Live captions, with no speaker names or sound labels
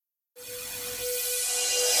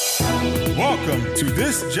Welcome to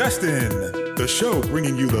This Just In, the show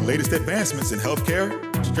bringing you the latest advancements in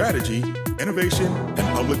healthcare, strategy, innovation, and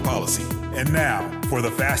public policy. And now, for the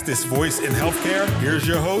fastest voice in healthcare, here's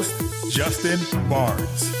your host, Justin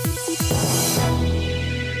Barnes.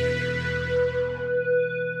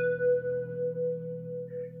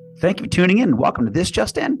 Thank you for tuning in. Welcome to This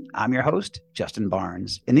Just In. I'm your host, Justin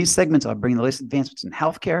Barnes. In these segments, I'll bring the latest advancements in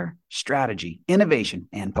healthcare, strategy, innovation,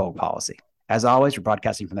 and public policy. As always, we're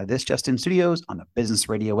broadcasting from the This Just In studios on the Business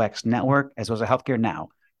Radio X network, as well as the Healthcare Now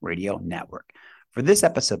radio network. For this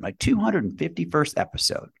episode, my 251st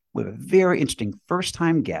episode, we have a very interesting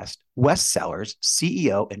first-time guest, Wes Sellers,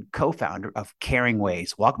 CEO and co-founder of Caring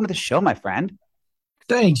Ways. Welcome to the show, my friend.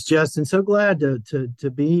 Thanks, Justin. So glad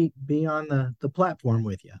to be on the platform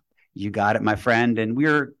with you. You got it, my friend. And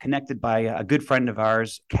we're connected by a good friend of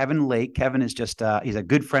ours, Kevin Lake. Kevin is just, he's a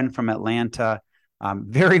good friend from Atlanta,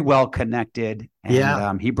 very well connected.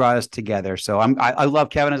 And he brought us together. So I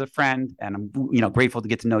love Kevin as a friend, and I'm grateful to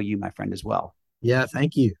get to know you, my friend, as well. Yeah,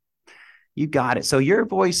 thank you. You got it. So your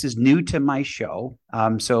voice is new to my show.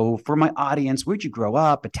 So for my audience, where'd you grow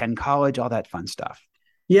up, attend college, all that fun stuff?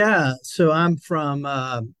 Yeah, so I'm from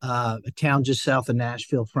a town just south of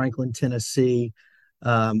Nashville, Franklin, Tennessee.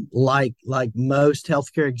 Like most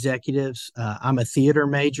healthcare executives, I'm a theater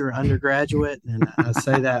major undergraduate, and I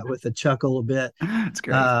say that with a chuckle a bit. That's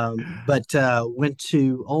great. But went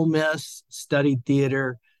to Ole Miss, studied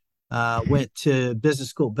theater, went to business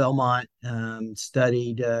school at Belmont,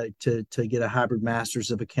 studied to get a hybrid master's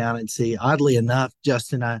of accountancy. Oddly enough,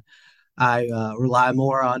 Justin, I rely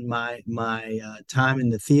more on my time in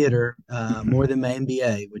the theater more than my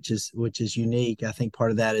MBA, which is unique. I think part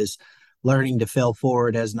of that is learning to fail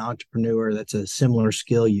forward as an entrepreneur. That's a similar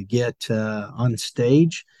skill you get on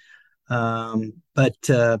stage. But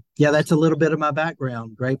that's a little bit of my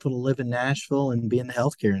background. Grateful to live in Nashville and be in the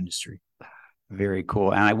healthcare industry. Very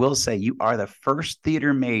cool. And I will say you are the first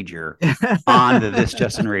theater major on the This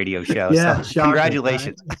Justin radio show. Yeah, so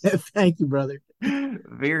congratulations. Right? Thank you, brother.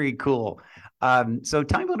 Very cool. So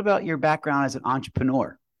tell me a little about your background as an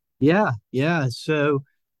entrepreneur. Yeah. So,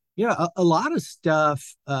 a lot of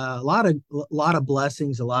stuff, a lot of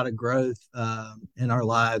blessings, a lot of growth in our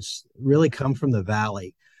lives really come from the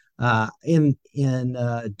Valley. During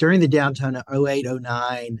the downturn of 2008,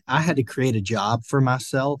 2009, I had to create a job for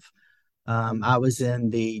myself. I was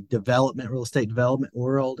in the real estate development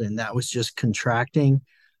world, and that was just contracting.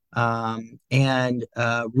 And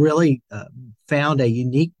really found a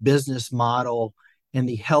unique business model in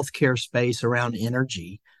the healthcare space around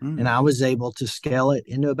energy. And I was able to scale it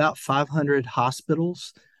into about 500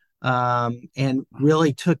 hospitals, and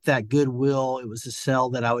really took that goodwill. It was a sell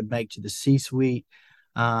that I would make to the C-suite,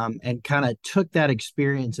 and kind of took that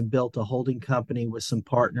experience and built a holding company with some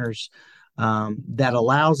partners that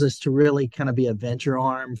allows us to really kind of be a venture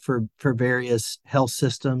arm for various health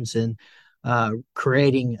systems, and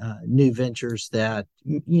creating new ventures that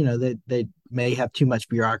they may have too much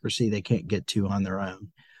bureaucracy they can't get to on their own.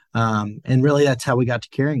 And really, that's how we got to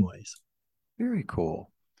Caring Ways. Very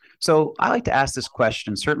cool. So I like to ask this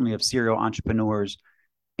question, certainly of serial entrepreneurs.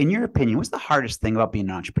 In your opinion, what's the hardest thing about being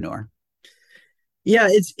an entrepreneur? Yeah,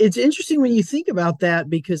 it's interesting when you think about that,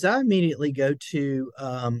 because I immediately go to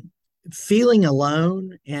feeling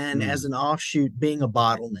alone, and as an offshoot, being a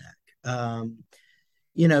bottleneck.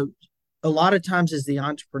 A lot of times as the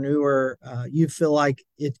entrepreneur, you feel like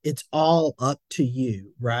it's all up to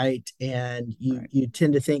you, right? And you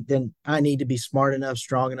tend to think, then I need to be smart enough,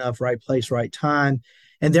 strong enough, right place, right time.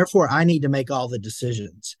 And therefore, I need to make all the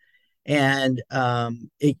decisions. And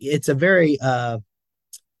it's a very,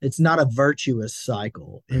 it's not a virtuous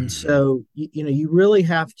cycle. And so, you really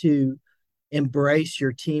have to embrace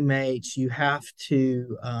your teammates. You have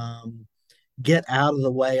to get out of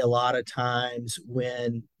the way a lot of times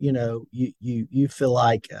when you feel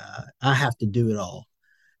like I have to do it all.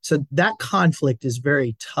 So that conflict is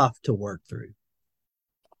very tough to work through.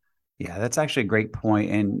 Yeah, that's actually a great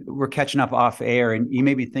point. And we're catching up off air, and you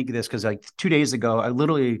made me think of this because like 2 days ago, I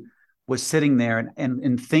literally was sitting there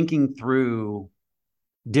and thinking through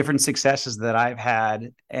different successes that I've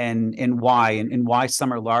had and why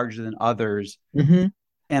some are larger than others. Mm-hmm.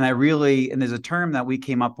 And and there's a term that we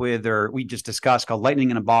came up with, or we just discussed, called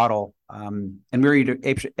lightning in a bottle. And we were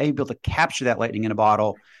able to capture that lightning in a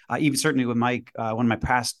bottle, even certainly with Mike, one of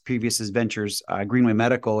my previous ventures, Greenway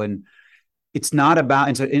Medical. And it's not about,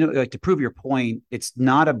 and so to prove your point, it's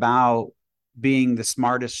not about being the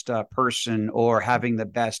smartest person or having the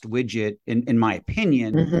best widget, in my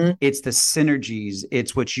opinion. Mm-hmm. It's the synergies.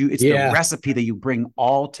 It's the recipe that you bring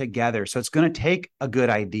all together. So it's going to take a good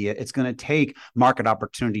idea. It's going to take market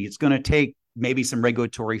opportunity. It's going to take maybe some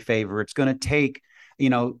regulatory favor. It's going to take,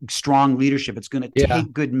 strong leadership. It's going to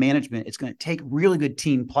take good management. It's going to take really good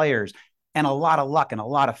team players and a lot of luck and a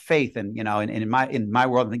lot of faith. And, and in my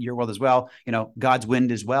world, I think your world as well, God's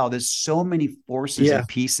wind as well. There's so many forces and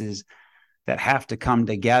pieces that have to come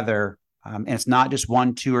together. And it's not just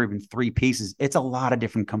one, two, or even three pieces. It's a lot of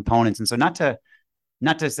different components. And so not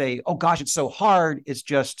to say, oh gosh, it's so hard. It's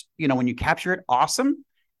just, when you capture it, awesome.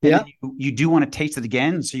 And you do want to taste it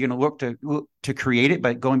again. So you're going to look to create it.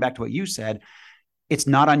 But going back to what you said, it's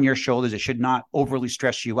not on your shoulders. It should not overly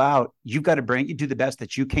stress you out. You've got to do the best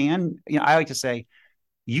that you can. I like to say,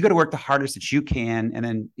 you got to work the hardest that you can, and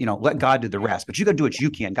then, let God do the rest. But you got to do what you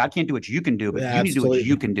can. God can't do what you can do, but you need to do what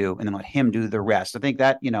you can do, and then let him do the rest. I think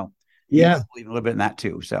that, you believe a little bit in that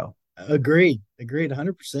too. So agreed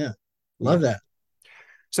 100%. Love that.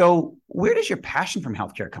 So where does your passion from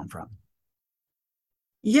healthcare come from?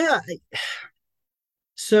 Yeah.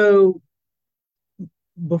 So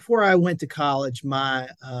before I went to college, my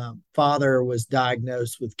father was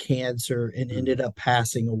diagnosed with cancer and ended up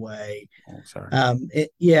passing away. Oh, sorry.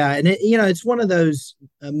 It's one of those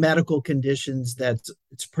medical conditions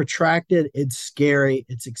it's protracted, it's scary,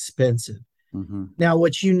 it's expensive. Mm-hmm. Now,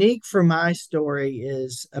 what's unique for my story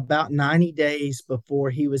is about 90 days before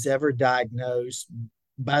he was ever diagnosed,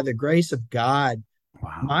 by the grace of God,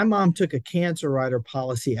 wow, my mom took a cancer rider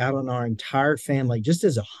policy out on our entire family just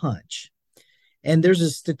as a hunch. And there's a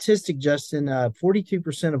statistic, Justin,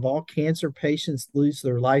 42% of all cancer patients lose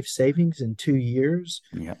their life savings in 2 years.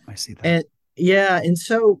 Yeah, I see that. And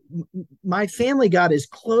so my family got as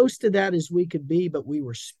close to that as we could be, but we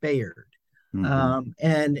were spared.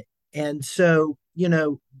 Mm-hmm. And so,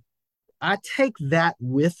 I take that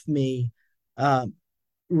with me,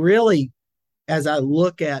 really, as I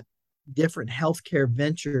look at different healthcare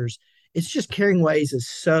ventures. It's just Caring Ways is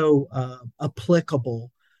so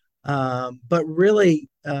applicable. But really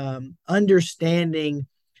understanding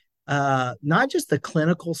not just the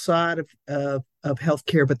clinical side of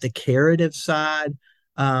healthcare, but the curative side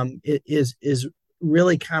is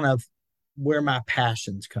really kind of where my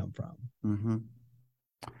passions come from. Mm-hmm.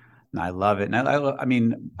 I love it.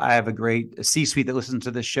 And I have a great C-suite that listens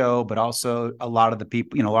to the show, but also a lot of the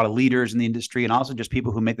people, a lot of leaders in the industry, and also just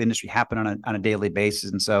people who make the industry happen on a daily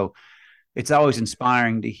basis. And so it's always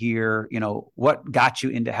inspiring to hear, what got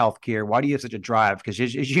you into healthcare? Why do you have such a drive? Because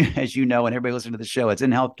as you know, and everybody listening to the show, it's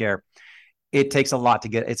in healthcare. It takes a lot to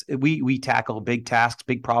get we tackle big tasks,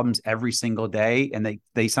 big problems every single day, and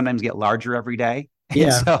they sometimes get larger every day. Yeah.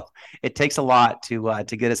 And so it takes a lot to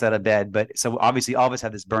get us out of bed. But so obviously all of us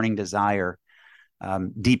have this burning desire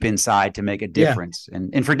deep inside to make a difference,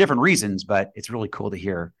 and for different reasons. But it's really cool to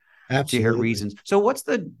hear. Absolutely. To hear reasons. So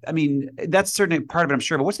that's certainly part of it, I'm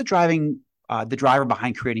sure, but what's the driver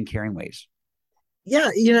behind creating Caring Ways?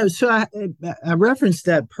 Yeah, so I referenced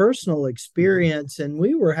that personal experience, and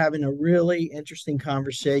we were having a really interesting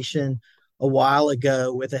conversation a while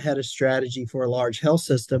ago with a head of strategy for a large health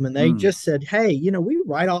system. And they just said, hey, we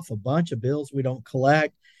write off a bunch of bills we don't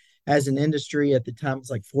collect as an industry. At the time, it's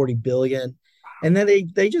like 40 billion. And then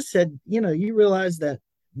they just said, you realize that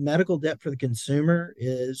medical debt for the consumer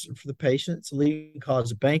is, for the patient, it's a leading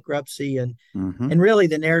cause of bankruptcy. And really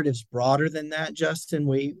the narrative's broader than that, Justin.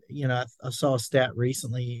 I saw a stat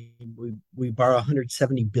recently, we borrow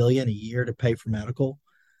 170 billion a year to pay for medical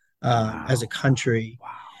as a country. Wow.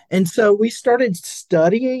 And so we started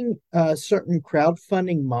studying certain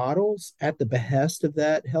crowdfunding models at the behest of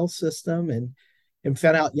that health system, and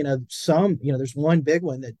found out, there's one big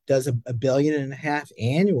one that does $1.5 billion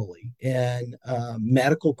annually in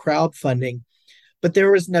medical crowdfunding, but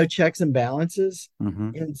there was no checks and balances.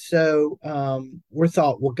 And so we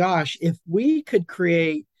thought, well, gosh, if we could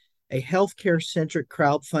create a healthcare centric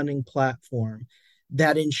crowdfunding platform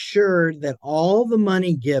that ensured that all the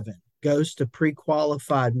money given goes to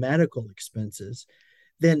pre-qualified medical expenses,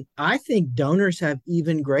 then I think donors have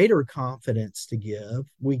even greater confidence to give.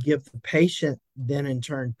 We give the patient then in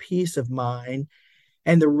turn peace of mind.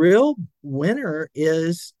 And the real winner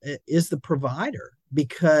is the provider,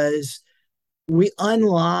 because we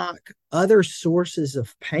unlock other sources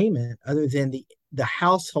of payment other than the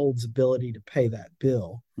household's ability to pay that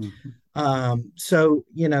bill. So,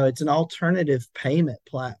 it's an alternative payment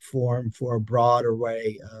platform for a broad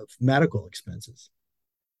array of medical expenses.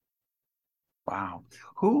 Wow.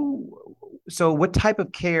 So what type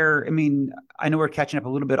of care? I know we're catching up a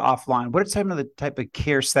little bit offline. What are some of the type of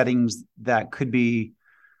care settings that could be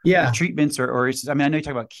treatments or I know you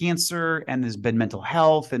talk about cancer, and there's been mental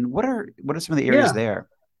health, and what are some of the areas there?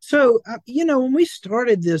 So, when we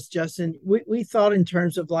started this, Justin, we thought in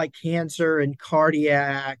terms of like cancer and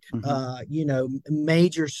cardiac, Hmm.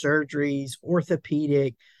 major surgeries,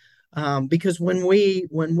 orthopedic, because when we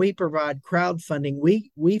provide crowdfunding,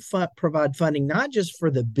 provide funding not just for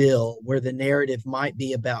the bill where the narrative might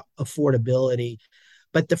be about affordability,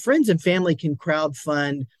 but the friends and family can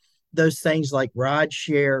crowdfund those things like ride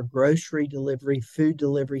share, grocery delivery, food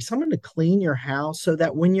delivery, someone to clean your house so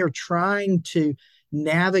that when you're trying to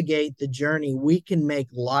navigate the journey, we can make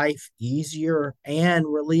life easier and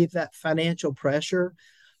relieve that financial pressure.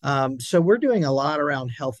 So we're doing a lot around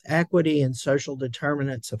health equity and social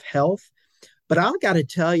determinants of health. But I've got to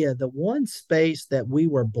tell you, the one space that we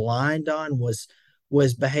were blind on was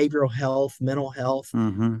behavioral health, mental health.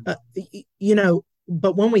 Hmm. Uh, you know,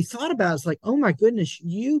 but when we thought about it, it's like, oh my goodness,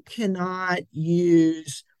 you cannot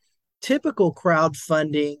use typical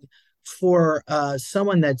crowdfunding for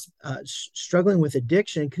someone that's struggling with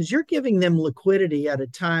addiction because you're giving them liquidity at a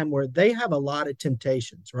time where they have a lot of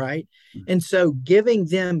temptations, right? And so giving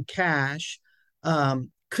them cash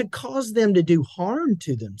could cause them to do harm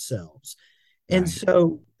to themselves. And Right.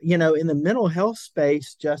 so, in the mental health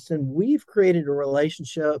space, Justin, we've created a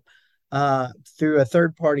relationship through a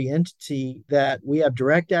third party entity that we have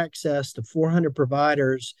direct access to 400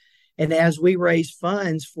 providers. And as we raise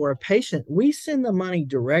funds for a patient, we send the money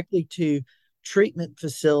directly to treatment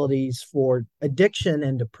facilities for addiction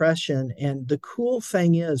and depression. And the cool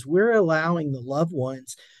thing is, we're allowing the loved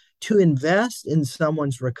ones to invest in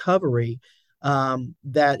someone's recovery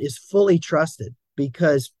that is fully trusted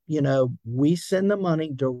because we send the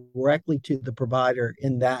money directly to the provider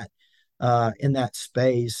in that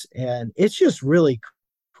space, and it's just really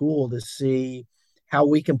cool to see how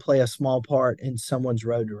we can play a small part in someone's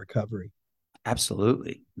road to recovery.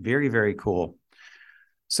 Absolutely. Very, very cool.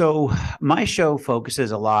 So my show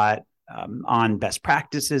focuses a lot on best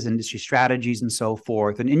practices, industry strategies, and so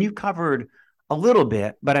forth. And you covered a little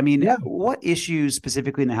bit, but I mean, Yeah, what issues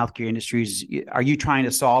specifically in the healthcare industries are you trying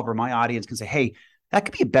to solve, or my audience can say, hey, that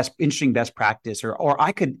could be a interesting best practice, or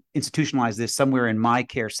I could institutionalize this somewhere in my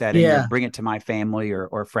care setting, or yeah, bring it to my family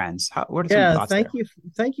or friends. What are some yeah. thoughts there?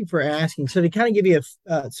 Thank you for asking. So to kind of give you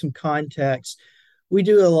some context, we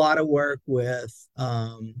do a lot of work with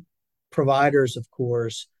providers, of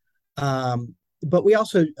course, but we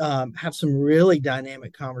also have some really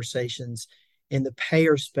dynamic conversations in the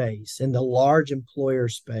payer space, in the large employer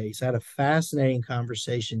space. I had a fascinating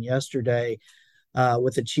conversation yesterday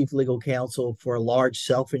with the chief legal counsel for a large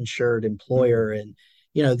self-insured Mm-hmm. employer, and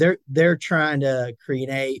they're trying to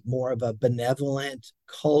create more of a benevolent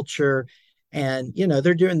culture, and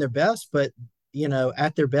they're doing their best, but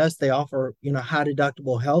at their best they offer high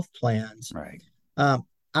deductible health plans. Right. um,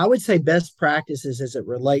 I would say best practices as it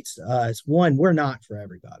relates to us: one, we're not for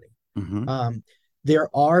everybody. Mm-hmm. um, there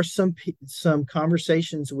are some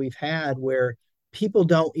conversations we've had where people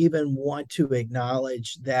don't even want to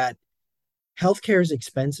acknowledge that healthcare is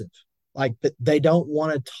expensive. Like they don't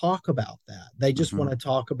want to talk about that. They just want Mm-hmm. to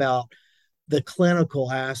talk about the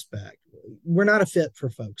clinical aspect. We're not a fit for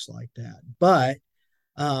folks like that. But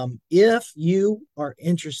if you are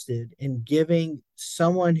interested in giving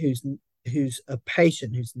someone who's a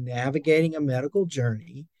patient who's navigating a medical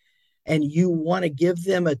journey, and you want to give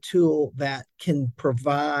them a tool that can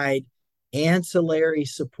provide ancillary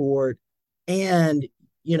support, and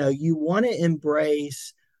you want to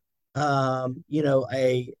embrace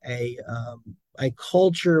a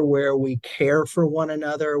culture where we care for one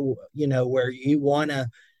another, where you want to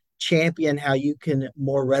champion how you can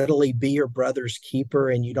more readily be your brother's keeper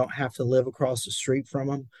and you don't have to live across the street from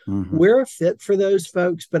them. Mm-hmm. We're a fit for those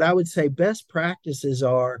folks, but I would say best practices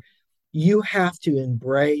are you have to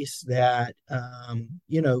embrace that,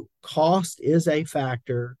 cost is a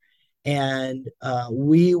factor, and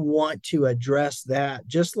we want to address that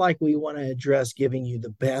just like we want to address giving you the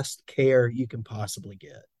best care you can possibly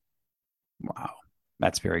get. Wow,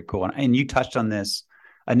 that's very cool. And you touched on this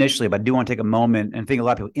initially, but I do want to take a moment and think a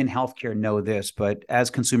lot of people in healthcare know this, but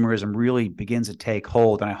as consumerism really begins to take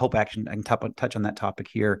hold, and I hope I can touch on that topic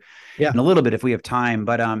here Yeah. in a little bit if we have time.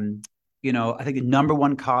 But I think the number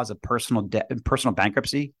one cause of personal debt and personal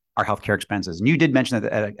bankruptcy are healthcare expenses. And you did mention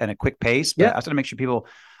that at a quick pace, but Yeah. I just want to make sure people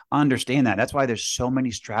understand that. That's why there's so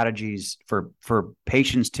many strategies for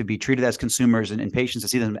patients to be treated as consumers, and patients to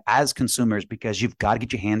see them as consumers, because you've got to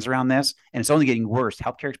get your hands around this. And it's only getting worse.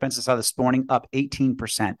 Healthcare expenses saw this morning up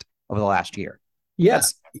 18% over the last year. Yeah.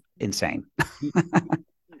 That's insane.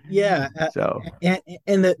 Yeah. So,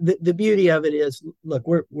 And the beauty of it is, look,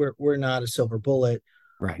 we're not a silver bullet.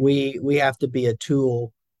 right. We have to be a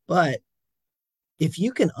tool, but if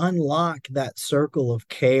you can unlock that circle of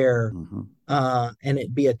care, Mm-hmm. and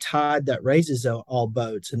it be a tide that raises all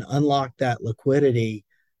boats and unlock that liquidity,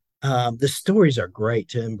 the stories are great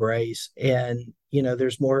to embrace. And,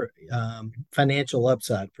 there's more financial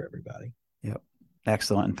upside for everybody. Yep.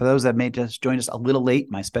 Excellent. And for those that may just join us a little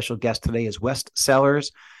late, my special guest today is Wes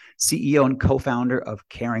Sellers, CEO and co-founder of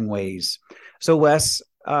Caring Ways. So Wes,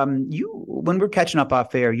 when we're catching up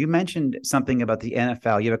off air, you mentioned something about the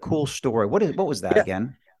NFL. You have a cool story. What was that Yeah.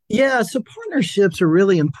 again? Yeah, so partnerships are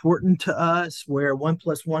really important to us, where 1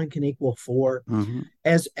 + 1 can equal 4. Mm-hmm.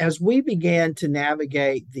 As we began to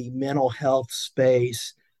navigate the mental health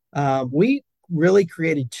space, we really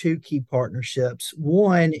created two key partnerships.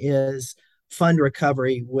 One is Fund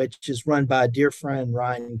Recovery, which is run by a dear friend,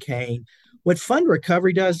 Ryan Kane. What Fund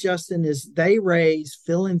Recovery does, Justin, is they raise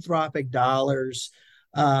philanthropic dollars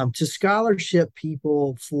to scholarship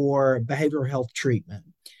people for behavioral health treatment.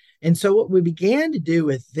 And so what we began to do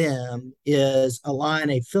with them is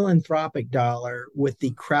align a philanthropic dollar with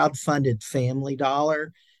the crowd-funded family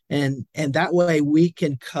dollar. And that way we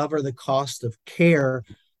can cover the cost of care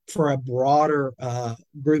for a broader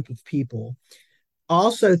group of people.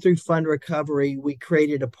 Also, through Fund Recovery, we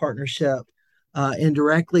created a partnership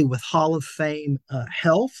indirectly with Hall of Fame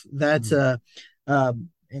Health. That's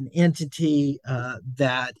an entity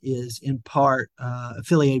that is in part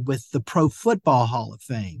affiliated with the Pro Football Hall of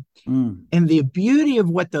Fame. And the beauty of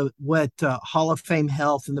what Hall of Fame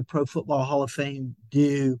Health and the Pro Football Hall of Fame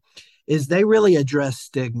do is they really address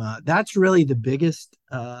stigma. That's really the biggest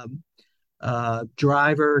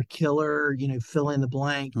driver, killer, fill in the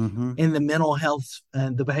blank in the mental health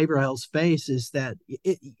and the behavioral health space, is that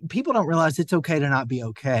people don't realize it's okay to not be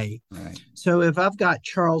okay. Right. So if I've got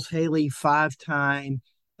Charles Haley, 5-time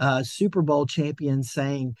Super Bowl champion,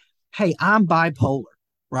 saying, hey, I'm bipolar,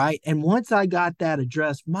 right? And once I got that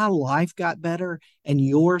addressed, my life got better and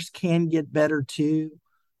yours can get better too.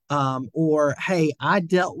 Or, hey, I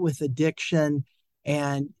dealt with addiction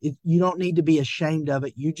and you don't need to be ashamed of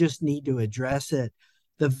it. You just need to address it.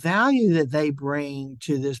 The value that they bring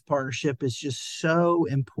to this partnership is just so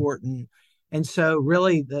important. And so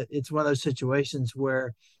really it's one of those situations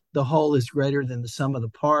where the whole is greater than the sum of the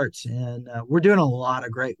parts. And we're doing a lot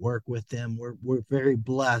of great work with them. We're very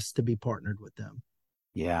blessed to be partnered with them.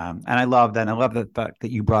 Yeah. And I love that. And I love the fact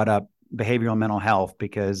that you brought up behavioral mental health,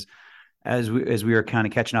 because as we were kind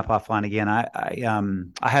of catching up offline again, I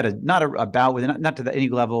had not a bout with it, not to any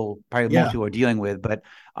level probably most people are dealing with, but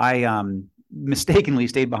I mistakenly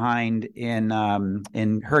stayed behind in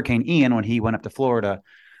Hurricane Ian when he went up to Florida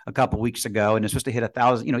a couple of weeks ago, and it's supposed to hit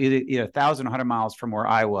 1,000, either 1,000 or 100 miles from where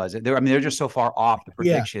I was. They're just so far off the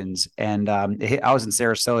predictions. And I was in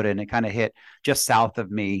Sarasota, and it kind of hit just south of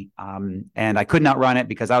me. And I could not run it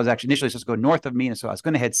because I was actually initially supposed to go north of me. And so I was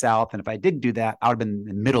going to head south. And if I didn't do that, I would have been in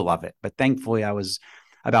the middle of it. But thankfully I was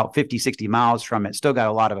about 50, 60 miles from it. Still got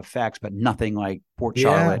a lot of effects, but nothing like Port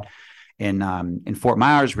Charlotte in Fort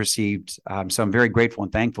Myers received. So I'm very grateful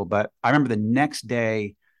and thankful. But I remember the next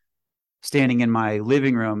day, standing in my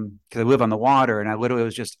living room, because I live on the water, and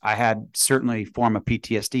I had certainly form of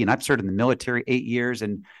PTSD, and I've served in the military 8 years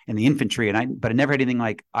and in the infantry, but I never had anything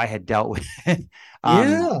like I had dealt with.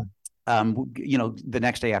 The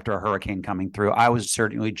next day after a hurricane coming through, I was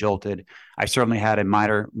certainly jolted. I certainly had a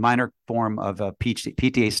minor form of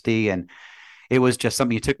PTSD, and it was just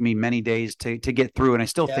something it took me many days to get through. And I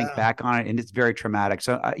still think back on it, and it's very traumatic.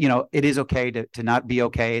 So, it is okay to not be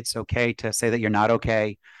okay. It's okay to say that you're not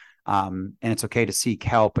okay. And it's okay to seek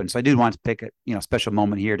help. And so I did want to pick a special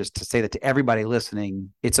moment here just to say that to everybody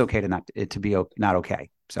listening, it's okay to be not okay.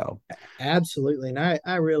 So absolutely. And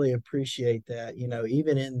I really appreciate that.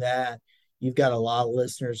 Even in that, you've got a lot of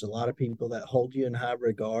listeners, a lot of people that hold you in high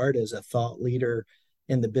regard as a thought leader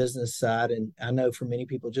in the business side. And I know for many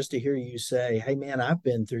people, just to hear you say, hey man, I've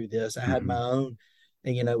been through this. I had my own.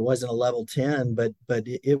 And, it wasn't a level 10, but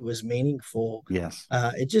it was meaningful. Yes.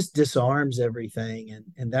 It just disarms everything.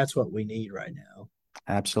 And that's what we need right now.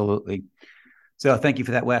 Absolutely. So thank you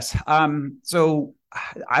for that, Wes. So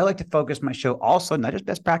I like to focus my show also, not just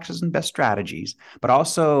best practices and best strategies, but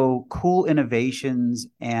also cool innovations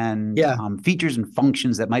and features and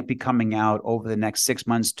functions that might be coming out over the next 6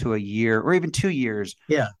 months to a year, or even 2 years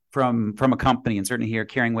from a company, and certainly here at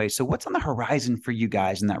Caring Ways. So what's on the horizon for you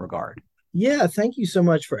guys in that regard? Yeah, thank you so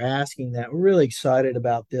much for asking that. We're really excited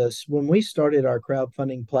about this. When we started our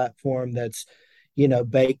crowdfunding platform that's,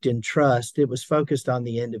 baked in trust, it was focused on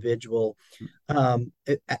the individual.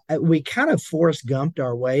 We kind of Forrest Gumped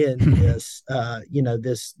our way into this,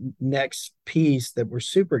 this next piece that we're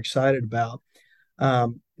super excited about.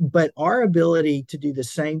 But our ability to do the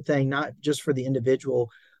same thing, not just for the individual,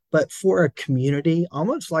 but for a community,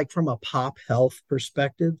 almost like from a pop health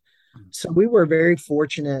perspective. So we were very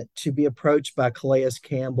fortunate to be approached by Calais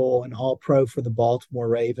Campbell, an all pro for the Baltimore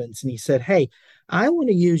Ravens. And he said, "Hey, I want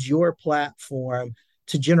to use your platform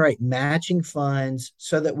to generate matching funds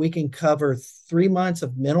so that we can cover 3 months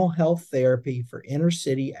of mental health therapy for inner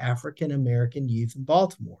city African American youth in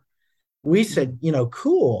Baltimore." We said,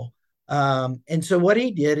 cool. And so what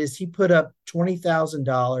he did is he put up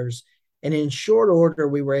 $20,000, and in short order,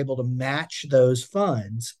 we were able to match those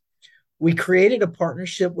funds. We created a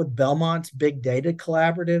partnership with Belmont's Big Data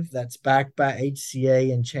Collaborative that's backed by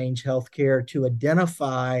HCA and Change Healthcare to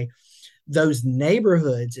identify those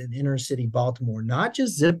neighborhoods in inner city Baltimore, not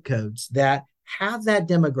just zip codes, that have that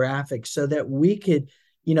demographic so that we could,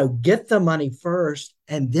 get the money first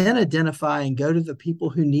and then identify and go to the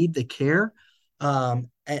people who need the care,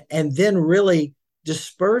 and then really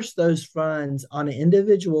disperse those funds on an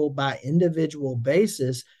individual by individual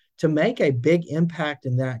basis to make a big impact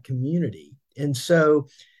in that community. And so,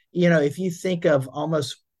 if you think of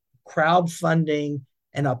almost crowdfunding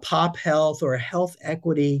and a pop health or a health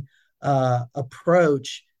equity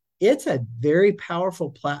approach, it's a very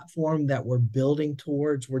powerful platform that we're building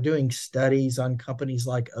towards. We're doing studies on companies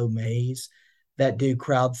like Omaze that do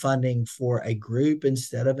crowdfunding for a group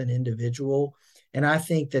instead of an individual. And I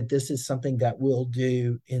think that this is something that we'll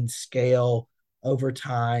do in scale over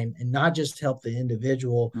time, and not just help the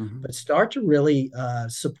individual, but start to really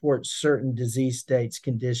support certain disease states,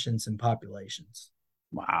 conditions, and populations.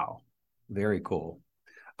 Wow. Very cool.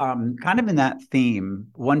 Kind of in that theme,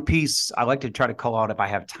 one piece I like to try to call out if I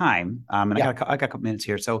have time, and I got a couple minutes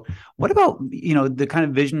here. So what about, the kind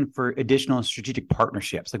of vision for additional strategic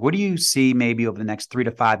partnerships? Like, what do you see maybe over the next 3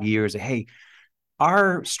 to 5 years? Hey,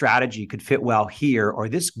 our strategy could fit well here, or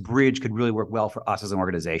this bridge could really work well for us as an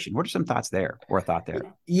organization. What are some thoughts there, or a thought there?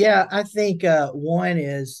 Yeah, I think one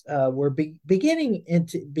is we're beginning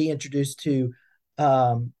to be introduced to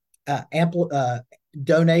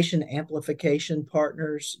donation amplification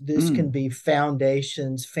partners. This can be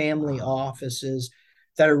foundations, family offices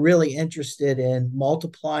that are really interested in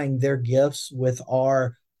multiplying their gifts with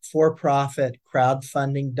our for-profit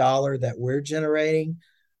crowdfunding dollar that we're generating.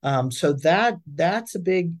 So that's a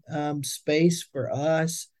big space for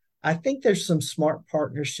us. I think there's some smart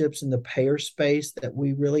partnerships in the payer space that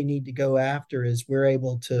we really need to go after, as we're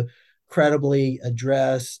able to credibly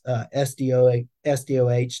address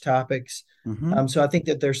SDOH topics. So I think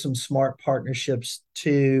that there's some smart partnerships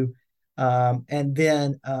too. And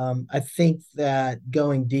then I think that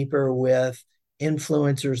going deeper with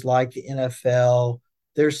influencers like the NFL,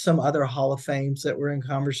 there's some other Hall of Fames that we're in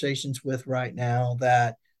conversations with right now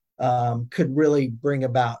that could really bring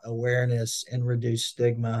about awareness and reduce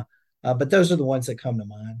stigma. But those are the ones that come to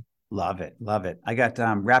mind. Love it. Love it. I got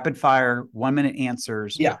rapid fire 1-minute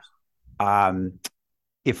answers. Yeah.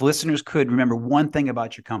 If listeners could remember one thing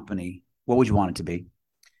about your company, what would you want it to be?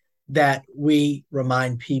 That we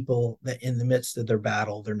remind people that in the midst of their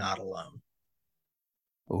battle, they're not alone.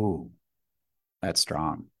 Oh, that's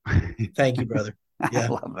strong. Thank you, brother. Yeah. I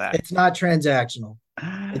love that. It's not transactional.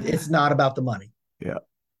 It's not about the money. Yeah.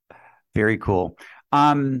 Very cool.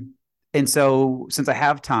 And so since I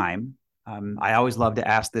have time, I always love to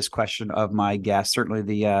ask this question of my guests, certainly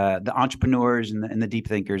the entrepreneurs and the deep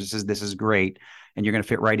thinkers. This is great. And you're going to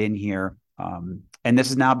fit right in here. And this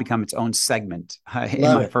has now become its own segment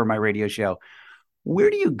for my radio show. Where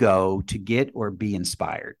do you go to get or be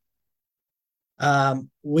inspired?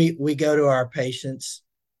 We go to our patients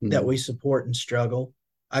that we support and struggle.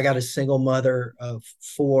 I got a single mother of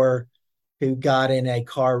 4 who got in a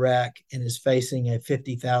car wreck and is facing a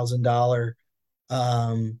 $50,000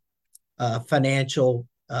 financial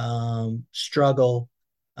struggle.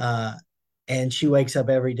 And she wakes up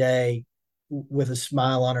every day with a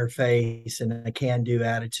smile on her face and a can-do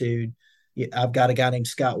attitude. I've got a guy named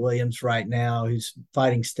Scott Williams right now who's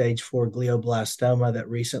fighting stage 4 glioblastoma that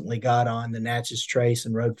recently got on the Natchez Trace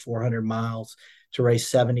and rode 400 miles to raise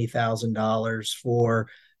 $70,000 for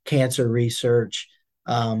cancer research.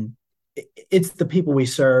 It's the people we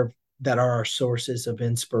serve that are our sources of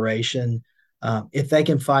inspiration. If they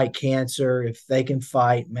can fight cancer, if they can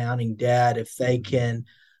fight mounting debt, if they can,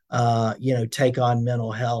 take on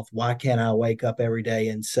mental health, why can't I wake up every day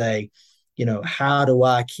and say, how do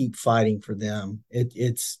I keep fighting for them?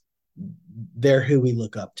 They're who we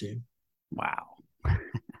look up to. Wow.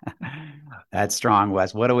 That's strong,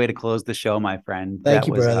 Wes. What a way to close the show, my friend. Thank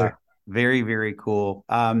you, brother. Very, very cool.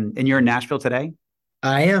 And you're in Nashville today?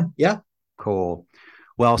 I am. Yeah. Cool.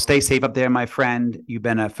 Well, stay safe up there, my friend. You've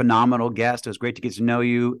been a phenomenal guest. It was great to get to know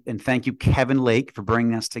you. And thank you, Kevin Lake, for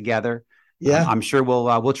bringing us together. Yeah. I'm sure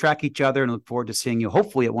we'll track each other and look forward to seeing you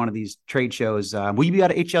hopefully at one of these trade shows. Will you be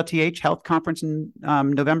at HLTH Health Conference in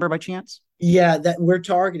November by chance? Yeah, that we're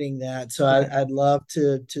targeting that. So Okay. I'd love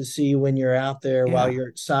to see you when you're out there while Yeah.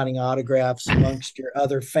 you're signing autographs amongst your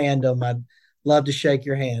other fandom. I'd love to shake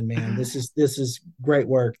your hand, man. This is great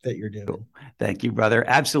work that you're doing. Cool. Thank you, brother.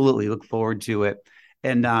 Absolutely. Look forward to it.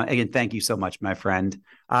 And again, thank you so much, my friend.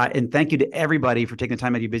 And thank you to everybody for taking the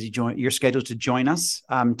time out of your schedules to join us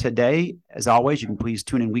today. As always, you can please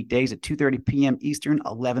tune in weekdays at 2:30 p.m. Eastern,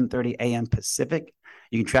 11:30 a.m. Pacific.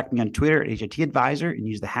 You can track me on Twitter at HIT Advisor and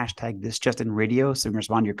use the hashtag ThisJustinRadio so we can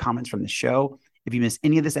respond to your comments from the show. If you miss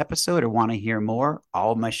any of this episode or want to hear more,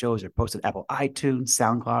 all of my shows are posted at Apple iTunes,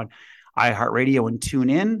 SoundCloud, iHeartRadio, and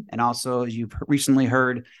TuneIn. And also, as you've recently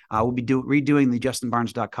heard, we'll be redoing the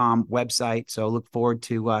justinbarnes.com website. So look forward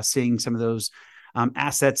to seeing some of those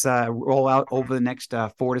assets roll out over the next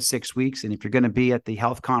 4 to 6 weeks. And if you're going to be at the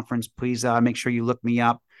health conference, please make sure you look me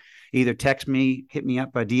up. Either text me, hit me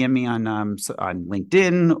up, DM me on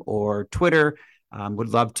LinkedIn or Twitter. Would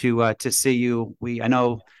love to see you. I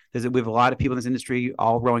know we have a lot of people in this industry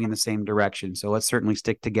all rowing in the same direction. So let's certainly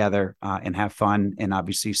stick together and have fun and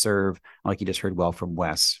obviously serve, like you just heard well from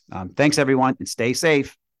Wes. Thanks, everyone, and stay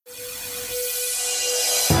safe.